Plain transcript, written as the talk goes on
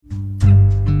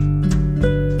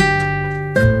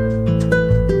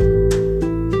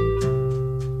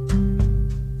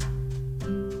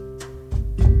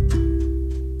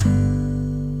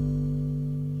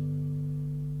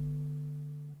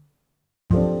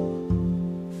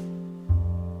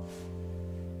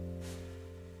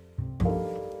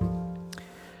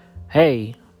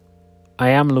Hey,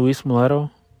 I am Luis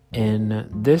Mileto, and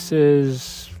this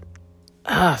is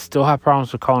still have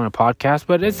problems with calling it a podcast,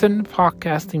 but it's a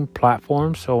podcasting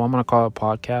platform, so I'm gonna call it a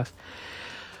podcast.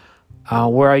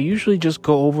 Where I usually just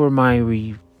go over my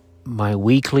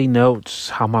weekly notes,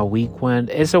 how my week went.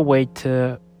 It's a way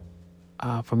to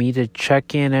for me to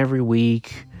check in every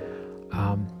week.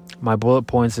 My bullet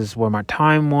points is where my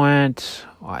time went,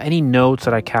 any notes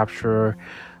that I capture.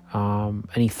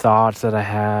 Any thoughts that I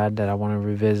had that I want to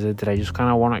revisit, that I just kind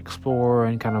of want to explore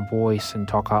and kind of voice and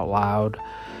talk out loud.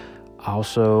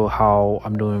 Also, how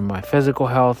I'm doing my physical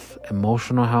health,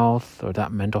 emotional health, or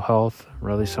that mental health.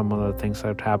 Really, some of the things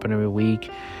that happen every week.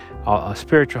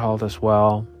 Spiritual health as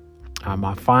well.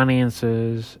 My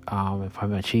finances, if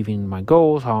I'm achieving my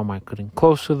goals, how am I getting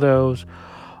close to those.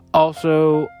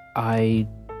 Also, I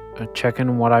check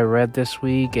in what I read this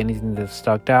week, anything that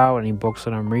stuck out, any books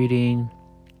that I'm reading.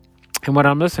 And what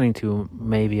I'm listening to,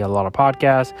 maybe a lot of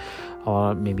podcasts,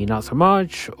 maybe not so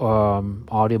much,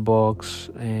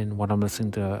 audiobooks, and what I'm listening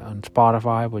to on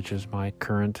Spotify, which is my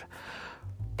current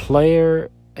player,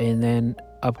 and then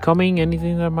upcoming,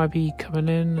 anything that might be coming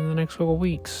in the next couple of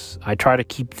weeks. I try to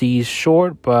keep these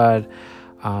short, but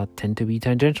tend to be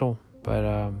tangential.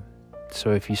 But so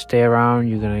if you stay around,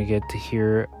 you're going to get to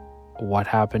hear what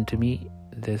happened to me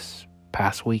this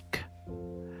past week.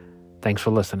 Thanks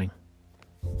for listening.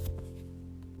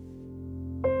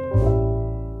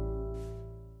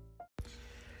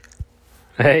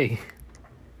 Hey,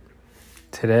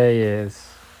 today is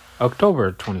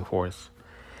October 24th,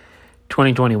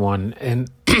 2021, and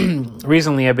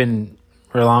recently I've been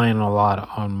relying a lot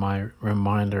on my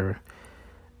reminder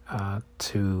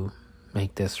to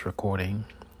make this recording,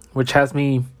 which has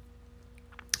me,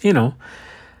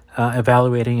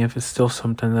 evaluating if it's still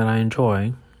something that I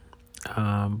enjoy.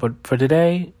 But for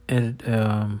today,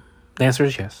 the answer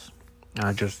is yes.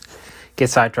 I just get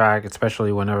sidetracked,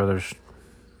 especially whenever there's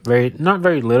not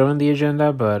very little in the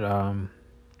agenda, but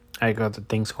I got the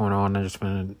things going on. I just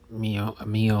went a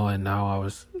meal, and now I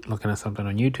was looking at something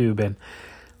on YouTube, and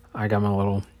I got my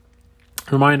little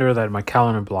reminder that my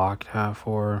calendar blocked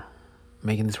for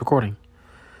making this recording.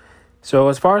 So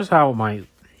as far as how my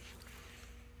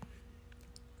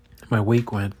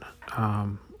week went, I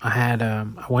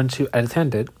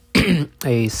attended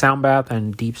a sound bath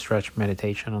and deep stretch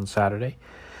meditation on Saturday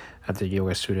at the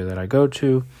yoga studio that I go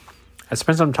to. I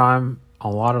spent some time, a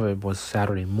lot of it was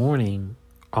Saturday morning,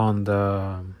 on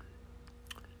the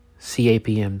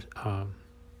CAPM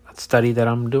study that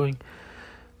I'm doing.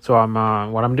 So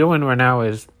what I'm doing right now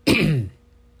is I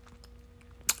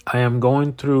am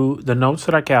going through the notes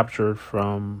that I captured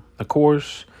from the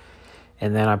course,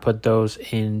 and then I put those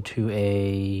into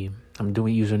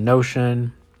using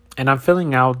Notion, and I'm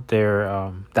filling out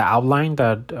the outline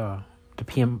that the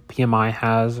PMI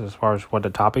has as far as what the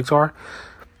topics are.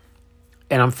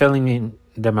 And I'm filling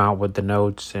them out with the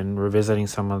notes and revisiting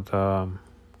some of the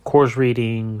course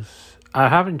readings. I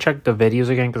haven't checked the videos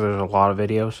again because there's a lot of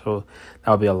videos, so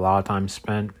that'll be a lot of time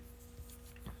spent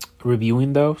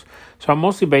reviewing those. So I'm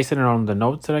mostly basing it on the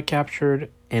notes that I captured.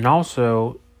 And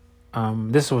also,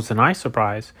 this was a nice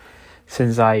surprise.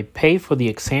 Since I paid for the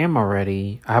exam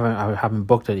already, I haven't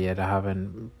booked it yet. I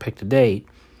haven't picked a date,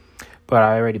 but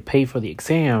I already paid for the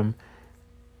exam.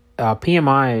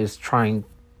 PMI is trying.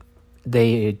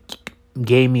 They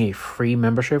gave me a free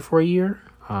membership for a year.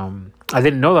 I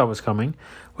didn't know that was coming,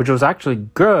 which was actually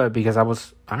good because I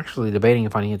was actually debating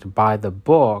if I needed to buy the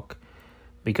book,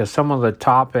 because some of the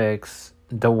topics,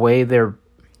 the way they're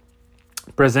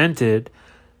presented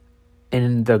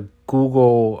in the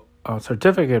Google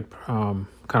certificate kind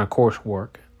of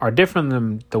coursework, are different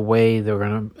than the way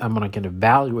I'm gonna get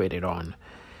evaluated on.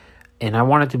 And I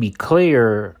wanted to be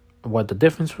clear what the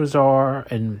differences are,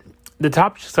 and the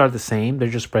topics are the same, they're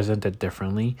just presented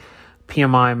differently.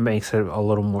 PMI makes it a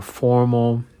little more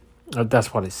formal.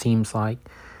 That's what it seems like.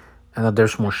 And that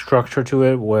there's more structure to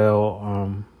it.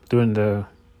 Well, doing the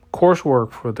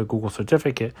coursework for the Google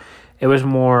certificate, it was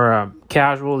more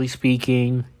casually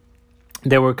speaking.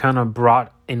 They were kind of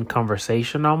brought in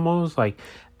conversation almost, like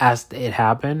as it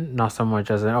happened, not so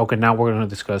much as, okay, now we're going to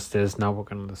discuss this, now we're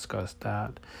going to discuss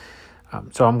that.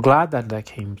 So I'm glad that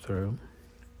came through.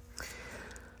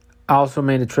 I also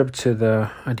made a trip to the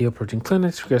Ideal Protein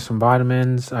Clinics to get some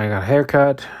vitamins. I got a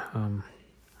haircut. And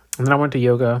then I went to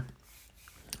yoga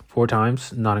 4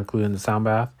 times, not including the sound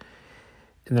bath.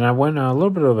 And then I went a little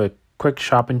bit of a quick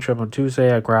shopping trip on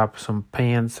Tuesday. I grabbed some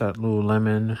pants at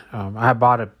Lululemon. I had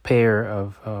bought a pair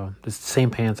of the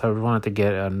same pants. I wanted to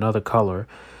get another color.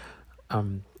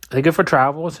 They're good for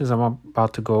travel since I'm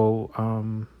about to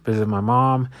go visit my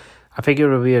mom. I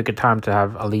figured it would be a good time to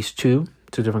have at least 2.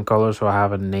 two different colors. So I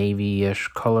have a navy-ish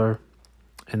color,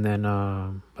 and then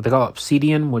what they call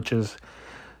obsidian, which is,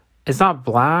 it's not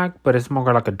black, but it's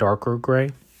more like a darker gray,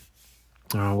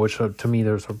 which to me,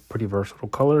 those are pretty versatile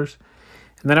colors.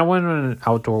 And then I went on an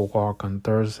outdoor walk on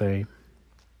Thursday.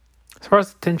 As far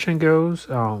as attention goes,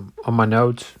 on my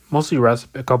notes, mostly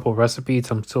a couple of recipes.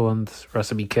 I'm still on this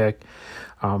recipe kick,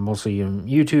 mostly on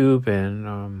YouTube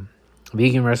and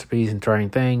vegan recipes and trying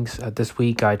things. This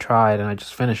week I tried and I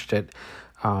just finished it,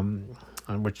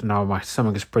 which now my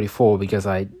stomach is pretty full because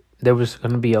there was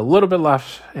going to be a little bit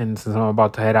left, and since I'm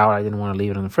about to head out, I didn't want to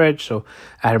leave it in the fridge, so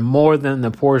I had more than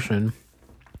the portion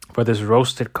for this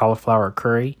roasted cauliflower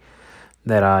curry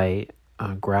that I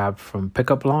grabbed from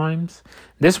Pickup Limes.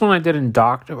 This one I didn't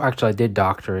doctor. Actually, I did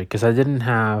doctor it because I didn't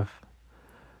have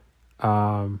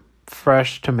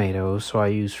fresh tomatoes, so I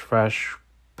used fresh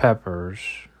peppers,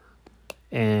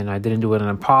 and I didn't do it in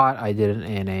a pot. I did it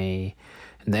in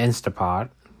the Instapot.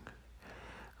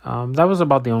 That was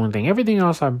about the only thing. Everything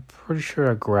else, I'm pretty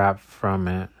sure I grabbed from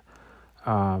it.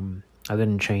 I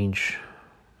didn't change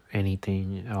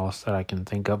anything else that I can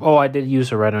think of. Oh, I did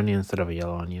use a red onion instead of a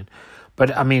yellow onion.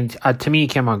 But, I mean, to me, it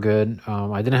came out good.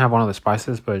 I didn't have one of the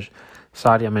spices, but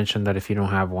Sadia mentioned that if you don't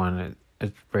have one,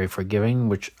 it's very forgiving,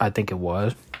 which I think it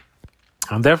was.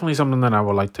 Definitely something that I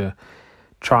would like to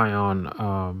try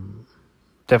on.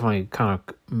 Definitely kind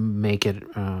of make it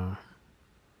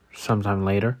sometime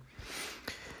later.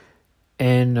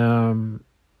 And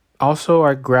also,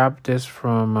 I grabbed this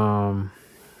from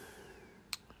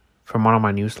one of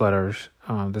my newsletters.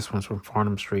 This one's from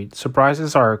Farnham Street.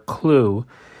 Surprises are a clue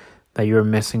that you're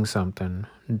missing something.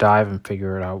 Dive and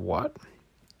figure out what.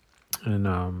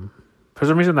 And for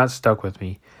some reason, that stuck with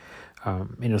me.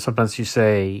 Sometimes you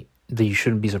say that you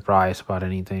shouldn't be surprised about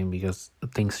anything because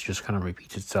things just kind of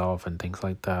repeat itself and things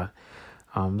like that.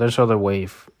 There's other ways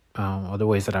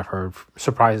that I've heard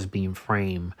surprises being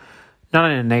framed. Not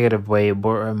in a negative way,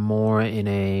 but more in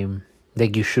a,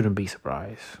 like, you shouldn't be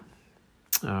surprised.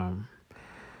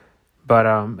 But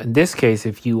in this case,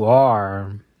 if you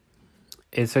are,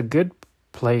 it's a good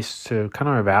place to kind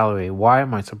of evaluate, why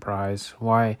am I surprised?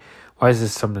 Why is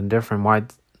this something different?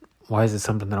 Why is it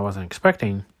something that I wasn't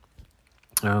expecting?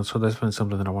 So that's been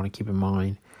something that I want to keep in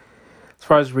mind. As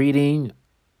far as reading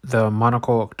the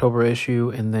Monocle October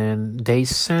issue, and then they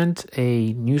sent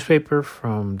a newspaper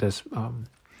from this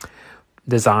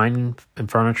design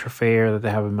and furniture fair that they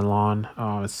have in Milan.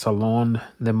 It's Salon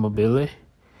del Mobile.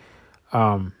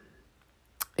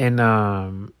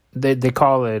 They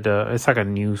call it, it's like a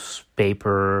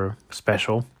newspaper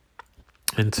special.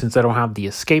 And since I don't have the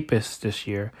Escapist this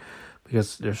year,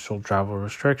 because there's still travel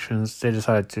restrictions, they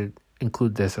decided to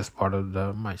include this as part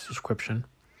of my subscription,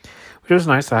 which was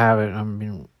nice to have it. I've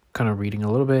been kind of reading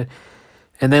a little bit.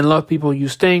 And then Love People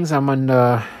Use Things.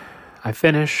 I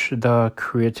finished the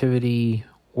creativity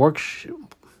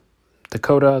the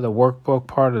coda, the workbook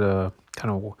part of the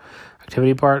kind of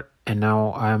activity part. And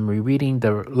now I'm rereading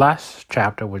the last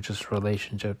chapter, which is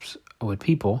relationships with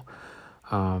people.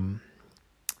 And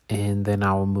then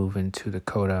I will move into the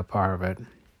coda part of it.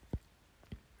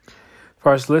 As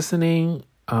far as listening,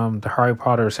 the Harry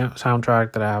Potter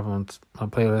soundtrack that I have on my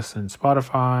playlist in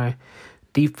Spotify.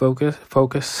 Deep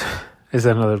Focus is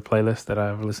another playlist that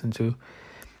I've listened to.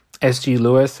 S.G.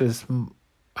 Lewis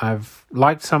I've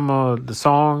liked some of the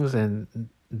songs and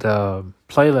the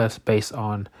playlist based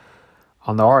on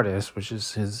the artist, which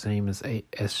is, his name is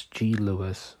S.G.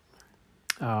 Lewis.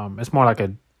 It's more like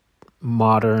a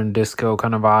modern disco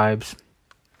kind of vibes,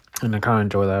 and I kind of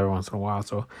enjoy that every once in a while,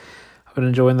 so I've been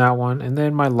enjoying that one. And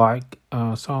then my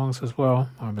songs as well,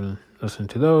 I've been listening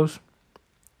to those.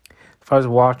 If I was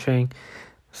watching,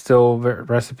 still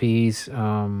recipes,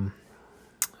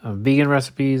 vegan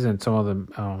recipes, and some of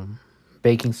the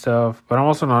baking stuff, but I'm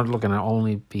also not looking at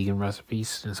only vegan recipes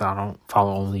since I don't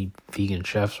follow only vegan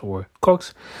chefs or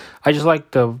cooks. I just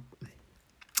like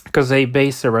because they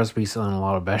base their recipes on a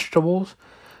lot of vegetables,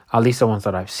 at least the ones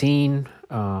that I've seen.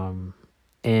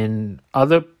 And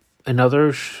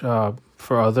others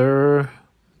for other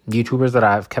YouTubers that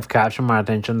have captured my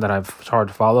attention that it's hard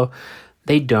to follow,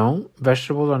 they don't.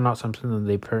 Vegetables are not something that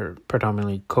they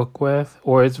predominantly cook with,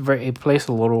 or it plays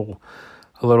a little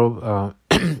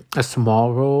a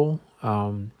small role.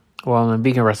 Well, in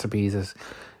vegan recipes is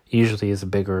usually a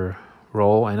bigger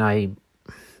role, and I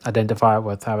identify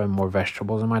with having more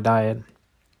vegetables in my diet,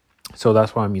 so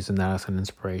that's why I'm using that as an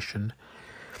inspiration.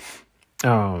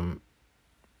 And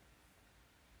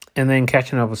then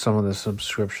catching up with some of the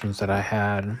subscriptions that I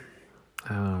had,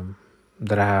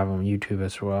 that I have on YouTube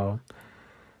as well.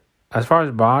 As far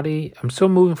as body, I'm still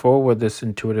moving forward with this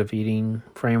intuitive eating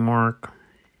framework,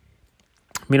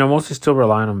 I'm mostly still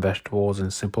relying on vegetables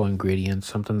and simple ingredients,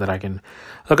 something that I can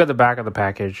look at the back of the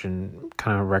package and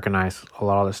kind of recognize a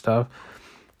lot of the stuff,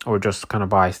 or just kind of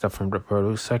buy stuff from the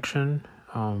produce section.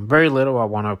 Very little I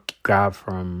want to grab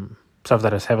from stuff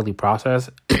that is heavily processed,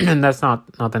 and that's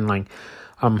nothing like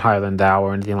higher than thou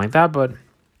or anything like that, but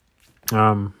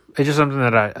it's just something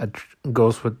that I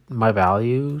goes with my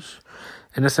values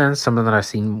in a sense, something that I've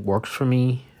seen works for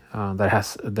me, that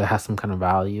has some kind of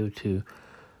value to.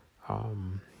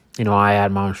 I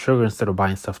add my own sugar instead of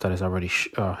buying stuff that is already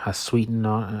has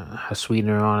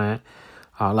sweetener on it.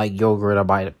 Like yogurt, I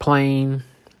buy it plain.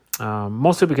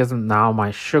 Mostly because now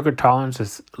my sugar tolerance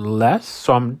is less,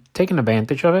 so I'm taking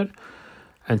advantage of it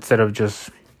instead of just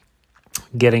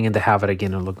getting into habit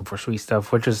again and looking for sweet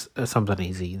stuff, which is something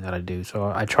easy that I do.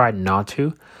 So I try not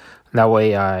to. That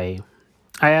way I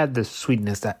add the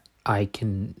sweetness that I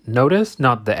can notice,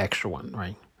 not the extra one,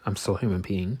 right? I'm still a human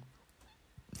being.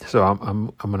 So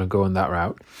I'm gonna go in that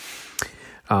route.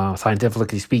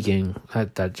 Scientifically speaking,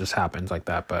 that just happens like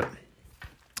that. But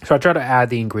so I try to add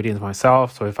the ingredients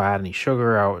myself. So if I add any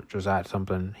sugar, I would just add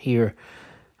something here,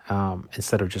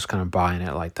 instead of just kind of buying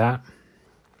it like that.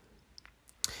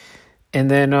 And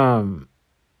then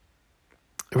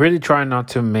really try not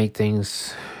to make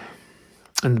things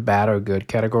in the bad or good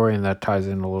category, and that ties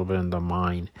in a little bit in the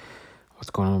mind, what's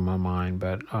going on in my mind.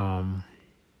 But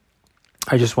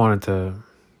I just wanted to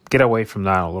get away from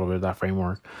that a little bit, that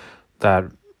framework, that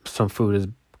some food is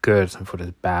good, some food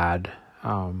is bad.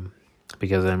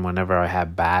 Because then whenever I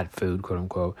have bad food, quote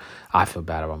unquote, I feel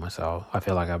bad about myself. I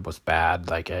feel like I was bad,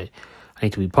 like I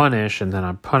need to be punished, and then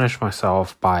I punish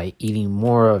myself by eating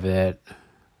more of it,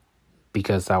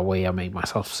 because that way I make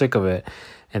myself sick of it,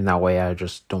 and that way I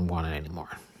just don't want it anymore.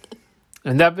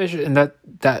 And that vision, and that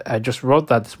I just wrote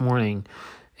that this morning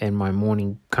in my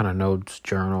morning kind of notes,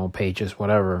 journal, pages,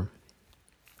 whatever.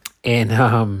 And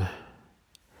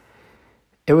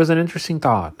it was an interesting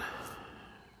thought.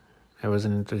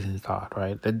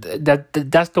 Right?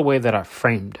 That's the way that I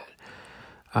framed it.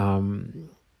 And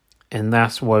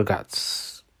that's what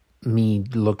got me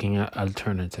looking at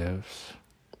alternatives.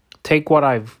 Take what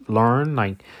I've learned,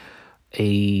 like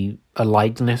a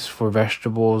likeness for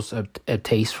vegetables, a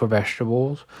taste for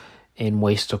vegetables, and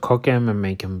ways to cook them and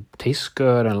make them taste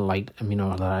good, and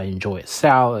that I enjoy a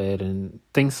salad and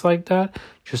things like that.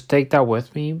 Just take that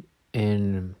with me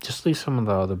and just leave some of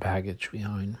the other baggage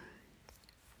behind.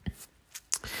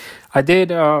 I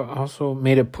did also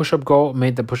made the push-up goal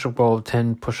of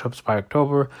 10 push-ups by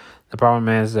October. The problem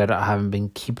is that I haven't been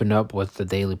keeping up with the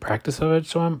daily practice of it,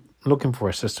 so I'm looking for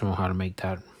a system on how to make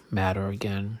that matter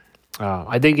again.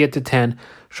 I did get to 10,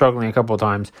 struggling a couple of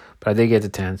times, but I did get to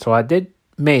 10. So I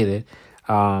made it,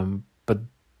 but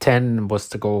 10 was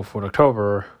the goal for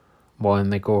October,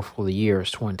 and the goal for the year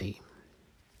is 20.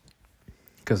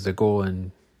 Because the goal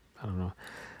in, I don't know,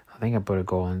 I think I put a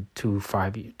goal in 2,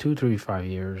 3, 5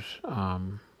 years,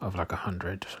 of like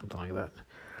 100 or something like that.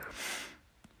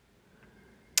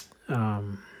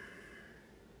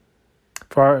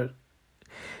 For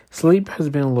sleep has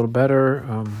been a little better,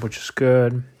 which is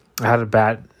good. I had a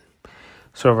bad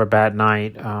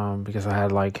night, because I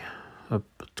had like a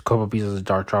couple pieces of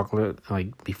dark chocolate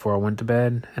like before I went to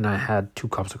bed, and I had 2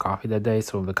 cups of coffee that day.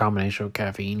 So the combination of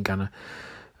caffeine kind of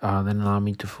then allowed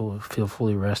me to feel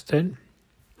fully rested.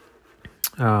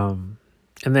 And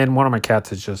then one of my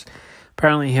cats is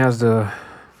apparently he has the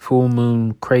full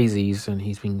moon crazies, and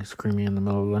he's been screaming in the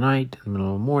middle of the night, in the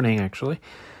middle of the morning actually.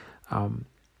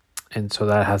 And so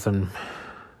that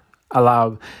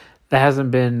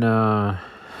hasn't been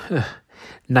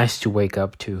nice to wake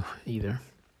up to either.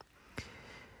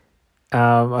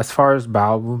 As far as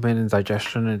bowel movement and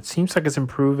digestion, it seems like it's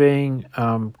improving.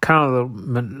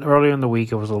 Earlier in the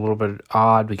week, it was a little bit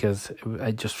odd because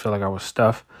I just feel like I was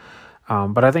stuffed.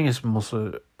 But I think it's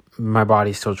mostly my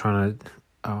body's still trying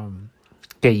to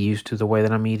get used to the way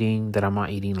that I'm eating, that I'm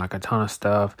not eating like a ton of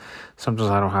stuff.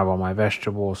 Sometimes I don't have all my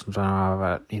vegetables. Sometimes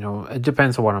I don't have, it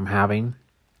depends on what I'm having.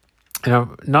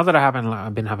 Not that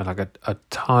I've been having like a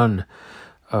ton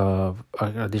of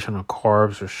additional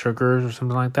carbs or sugars or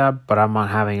something like that, but I'm not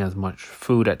having as much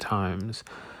food at times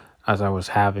as I was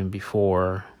having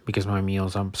before, because my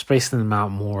meals, I'm spacing them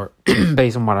out more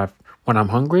based on when I'm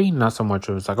hungry, not so much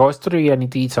it's like, it's 3, I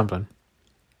need to eat something,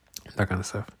 that kind of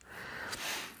stuff.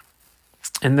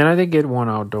 And then I did get one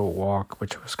outdoor walk,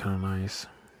 which was kind of nice.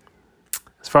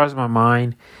 As far as my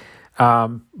mind,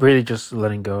 really just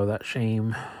letting go of that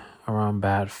shame around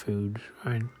bad food,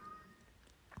 right?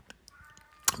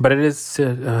 But it is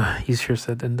easier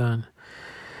said than done.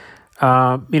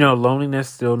 Loneliness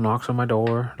still knocks on my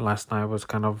door. Last night was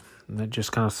kind of that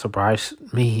just kind of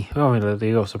surprised me. I mean, the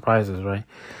ego surprises, right?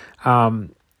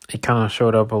 It kind of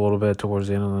showed up a little bit towards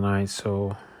the end of the night.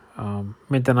 So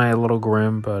made the night a little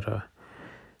grim, but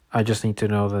I just need to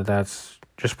know that that's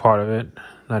just part of it.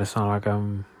 That it's not like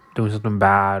I'm doing something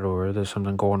bad or there's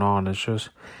something going on. It's just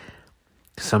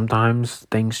sometimes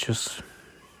things just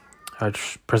are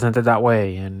just presented that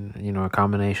way, and a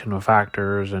combination of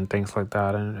factors and things like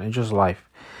that, and it's just life.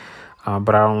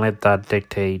 But I don't let that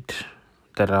dictate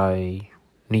that I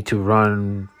need to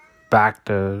run back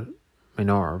to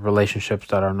relationships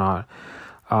that are not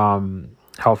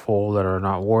helpful, that are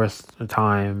not worth the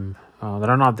time, that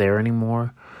are not there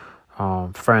anymore,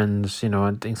 friends,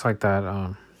 and things like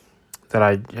that. That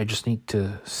I just need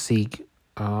to seek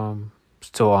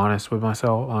still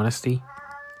honesty,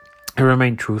 and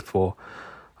remain truthful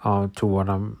to what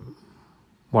I'm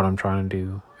trying to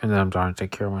do, and then I'm trying to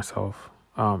take care of myself.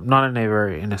 Not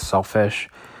in a selfish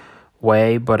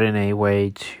way, but in a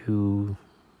way to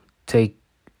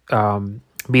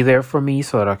be there for me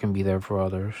so that I can be there for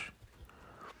others.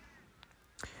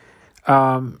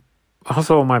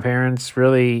 Also, my parents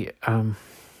really, I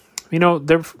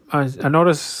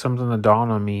noticed something that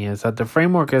dawned on me is that the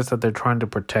framework is that they're trying to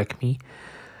protect me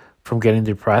from getting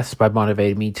depressed by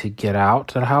motivating me to get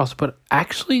out of the house. But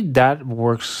actually that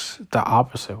works the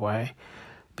opposite way,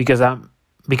 because I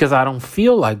don't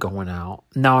feel like going out.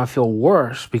 Now I feel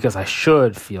worse because I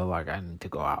should feel like I need to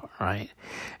go out, right?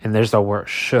 And there's the word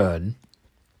should,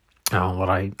 what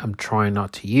I'm trying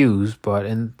not to use, but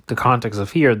in the context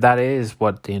of here, that is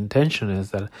what the intention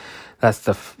is. That's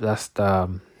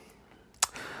the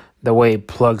way it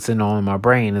plugs in all in my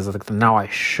brain, is like now I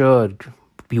should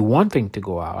be wanting to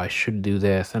go out. I should do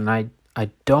this, and I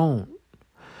don't.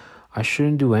 I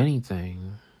shouldn't do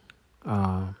anything.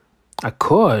 I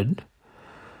could.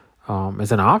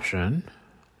 As an option,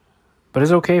 but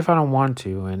it's okay if I don't want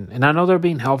to, and I know they're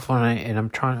being helpful, and I'm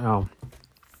trying.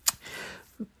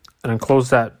 And I close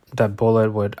that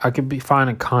bullet with I could find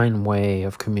a kind way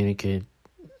of communicating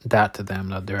that to them,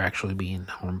 that they're actually being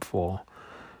harmful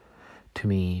to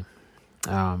me.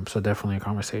 So definitely a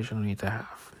conversation I need to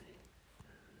have,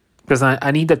 because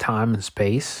I need the time and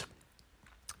space,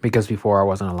 because before I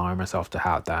wasn't allowing myself to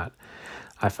have that.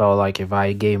 I felt like if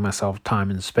I gave myself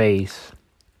time and space,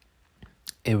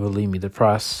 it would leave me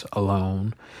depressed,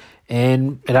 alone,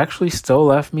 and it actually still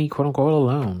left me quote unquote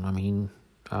alone. I mean,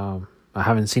 I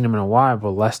haven't seen him in a while,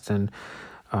 but less than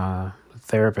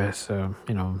therapist, kind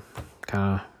of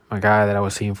my guy that I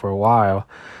was seeing for a while.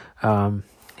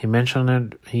 He mentioned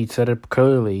it. He said it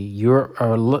clearly.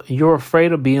 You're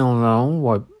afraid of being alone.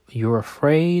 What? You're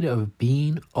afraid of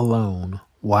being alone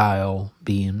while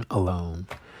being alone.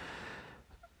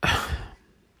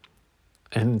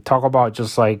 And talk about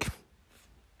just like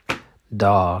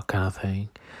duh kind of thing.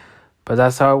 But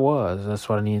that's how it was. That's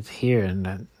what I needed to hear, and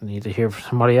I need to hear from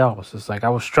somebody else. It's like I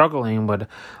was struggling, but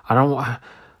I'm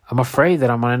afraid that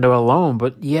I'm going to end up alone,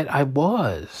 but yet I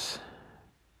was.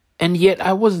 And yet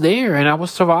I was there, and I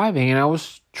was surviving, and I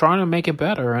was trying to make it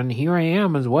better, and here I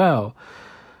am as well.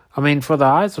 I mean, for the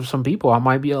eyes of some people, I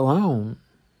might be alone.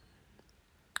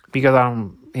 Because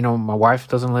my wife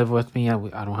doesn't live with me.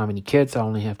 I don't have any kids. I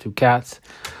only have 2 cats.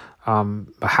 My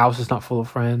house is not full of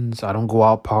friends. I don't go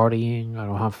out partying. I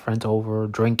don't have friends over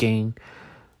drinking.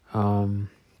 So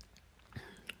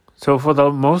for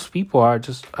the most people, I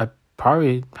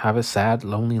probably have a sad,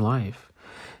 lonely life.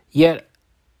 Yet,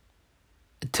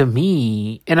 to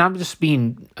me, and I'm just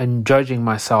judging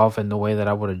myself in the way that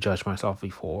I would have judged myself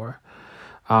before,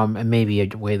 and maybe a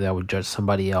way that I would judge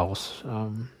somebody else,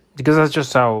 because that's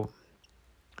just how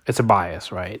it's a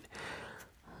bias, right?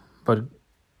 But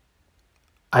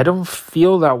I don't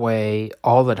feel that way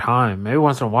all the time. Maybe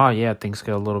once in a while, yeah, things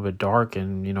get a little bit dark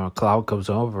and, a cloud comes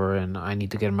over and I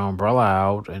need to get my umbrella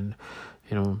out and,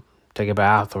 take a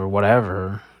bath or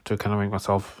whatever to kind of make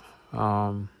myself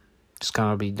just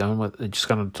kind of be done with it, just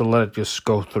kind of to let it just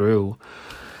go through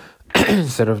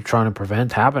instead of trying to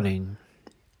prevent happening.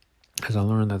 Because I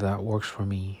learned that works for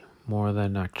me more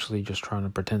than actually just trying to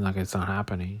pretend like it's not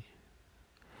happening.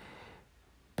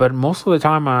 But most of the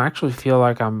time, I actually feel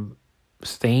like I'm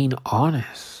staying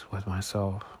honest with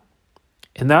myself.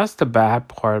 And that's the bad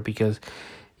part, because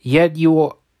yet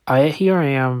here I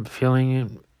am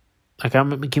feeling like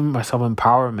I'm giving myself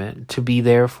empowerment to be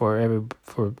there for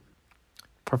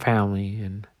family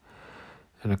and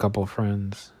a couple of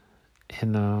friends.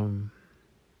 And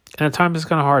at times it's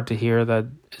kind of hard to hear that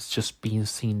it's just being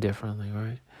seen differently,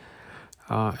 right?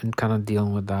 And kind of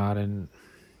dealing with that and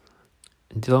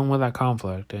dealing with that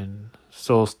conflict and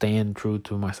still staying true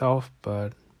to myself,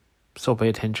 but still pay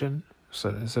attention.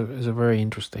 So it's a very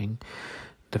interesting,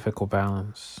 difficult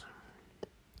balance.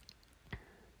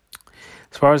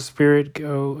 As far as spirit,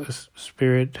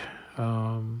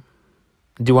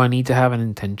 do I need to have an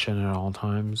intention at all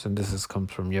times? And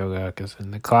comes from yoga, because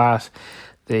in the class,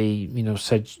 they,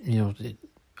 said, they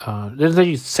didn't say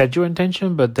you set your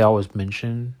intention, but they always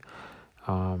mention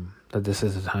that this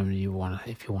is the time that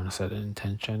if you want to set an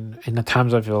intention. And the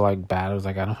times I feel like bad, I was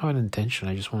like, I don't have an intention.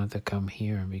 I just wanted to come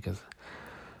here because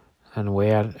in a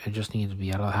way I just need to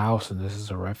be out of the house, and this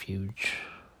is a refuge.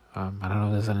 I don't know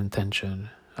if there's an intention.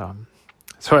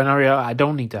 So in reality, I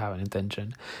don't need to have an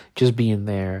intention. Just being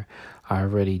there, I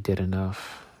already did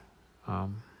enough. As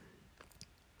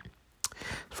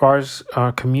far as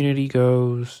community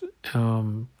goes, I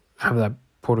have that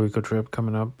Puerto Rico trip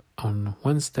coming up on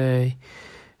Wednesday,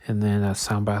 and then a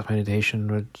sound bath meditation,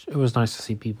 which it was nice to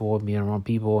see people, being around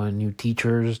people and new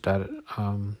teachers. That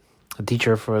a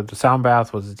teacher for the sound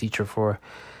bath was a teacher for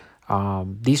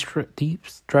deep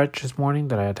stretch this morning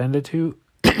that I attended to.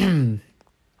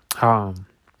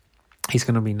 He's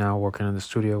gonna be now working in the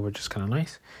studio, which is kind of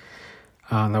nice.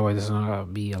 That way there's not gonna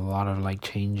be a lot of like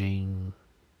changing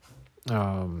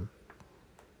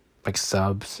like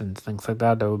subs and things like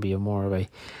that. That would be more of the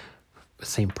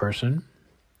same person.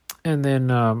 And then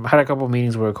had a couple of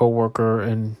meetings with a coworker,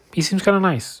 and he seems kind of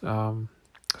nice.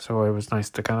 So it was nice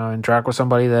to kind of interact with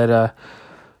somebody that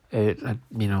I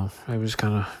was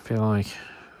kind of feeling like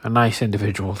a nice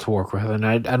individual to work with. And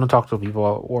I don't talk to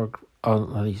people at work at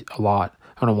least a lot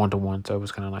on a one-to-one, so it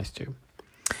was kind of nice too.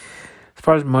 As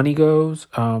far as money goes,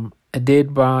 I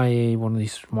did buy one of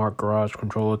these smart garage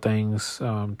controller things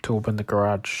to open the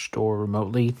garage door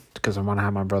remotely, because I want to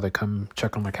have my brother come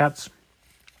check on my cats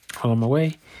while I'm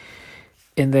away.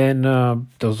 And then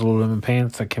those Lululemon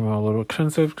pants that came out a little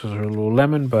expensive because they're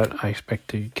Lululemon, but I expect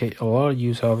to get a lot of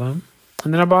use out of them.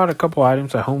 And then I bought a couple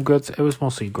items at Home Goods. It was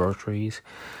mostly groceries.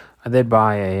 I did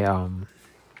buy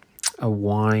a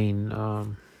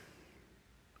wine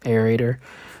aerator.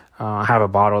 I have a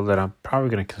bottle that I'm probably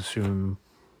going to consume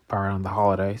around the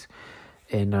holidays.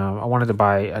 And I wanted to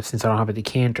buy, since I don't have a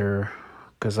decanter,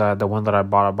 because the one that I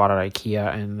bought at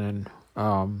IKEA. And then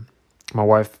my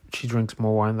wife, she drinks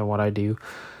more wine than what I do.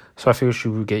 So I figured she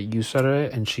would get used to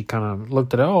it. And she kind of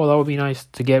looked at it, that would be nice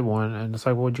to get one. And it's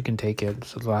like, well, you can take it.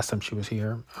 So the last time she was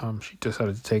here, she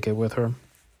decided to take it with her.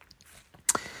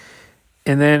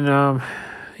 And then, I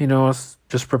was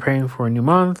just preparing for a new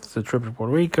month, the trip to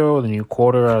Puerto Rico, the new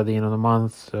quarter at the end of the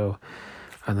month. So,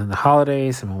 and then the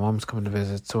holidays, and my mom's coming to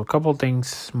visit. So a couple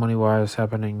things money-wise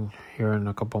happening here in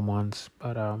a couple months.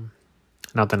 But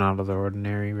nothing out of the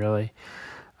ordinary, really.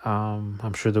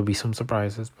 I'm sure there'll be some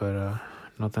surprises, but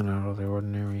nothing out of the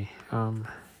ordinary. But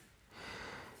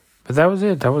that was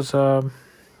it. That was the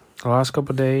last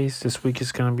couple of days. This week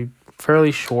is going to be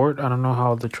fairly short. I don't know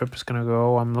how the trip is going to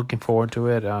go. I'm looking forward to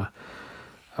it.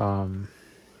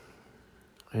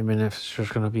 Even if it's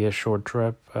just going to be a short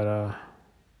trip, but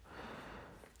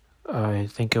I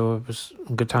think it was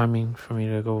good timing for me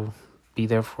to go be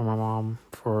there for my mom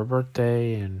for her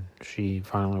birthday, and she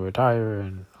finally retired,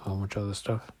 and a whole bunch of other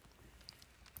stuff.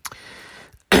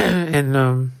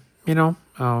 And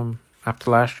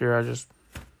after last year,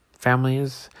 family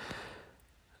is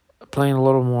playing a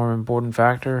little more important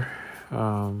factor.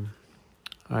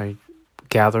 I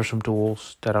gather some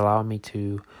tools that allow me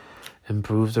to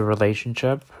improve the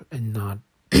relationship and not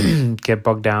get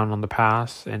bogged down on the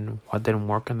past and what didn't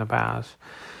work in the past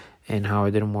and how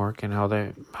it didn't work and how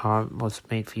it was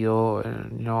made feel,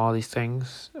 and all these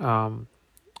things.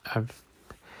 I've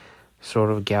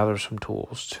sort of gathered some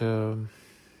tools to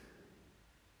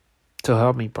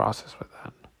help me process with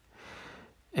that.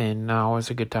 And now is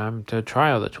a good time to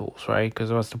try other tools, right?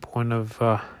 Because what's the point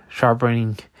of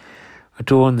sharpening a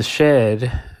tool in the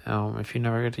shed if you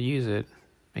never get to use it?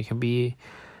 It can be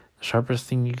the sharpest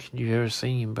thing you've ever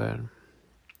seen, but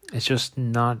it's just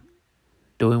not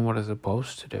doing what it's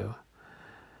supposed to do.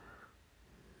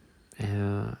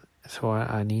 And so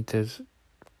I need to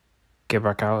get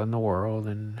back out in the world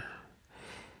and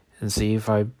see if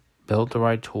I built the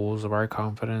right tools, the right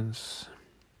confidence,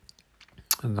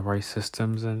 and the right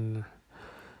systems, and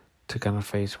to kind of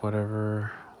face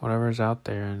whatever's out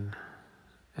there,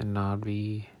 and not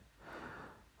be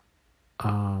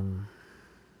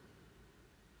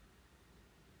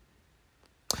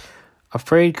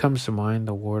afraid comes to mind.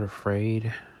 The word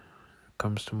afraid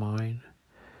comes to mind,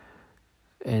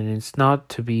 and it's not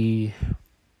to be.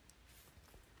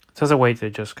 It's just a way to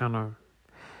just kind of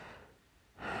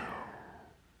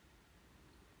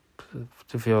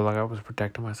to feel like I was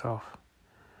protecting myself,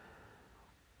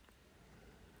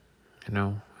 and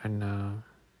now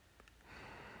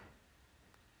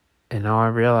I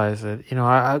realize that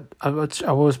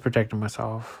I was protecting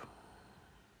myself,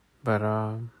 but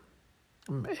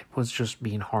it was just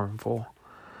being harmful,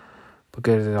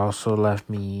 because it also left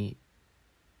me,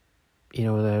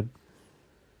 that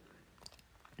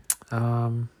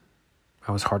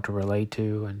I was hard to relate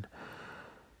to,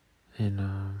 and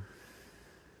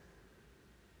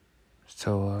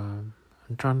so I'm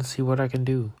trying to see what I can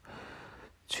do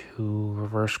to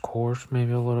reverse course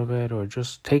maybe a little bit, or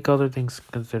just take other things in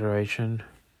consideration,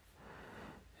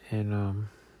 and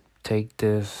take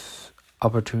this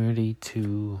opportunity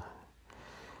to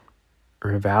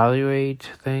reevaluate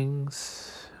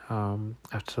things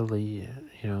after the,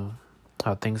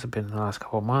 how things have been in the last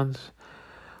couple of months,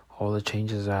 all the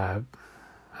changes that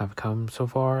have come so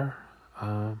far.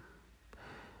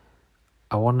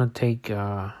 I want to take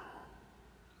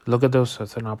look at those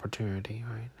as an opportunity,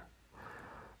 right?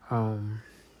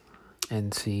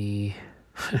 And see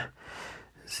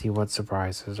what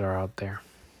surprises are out there.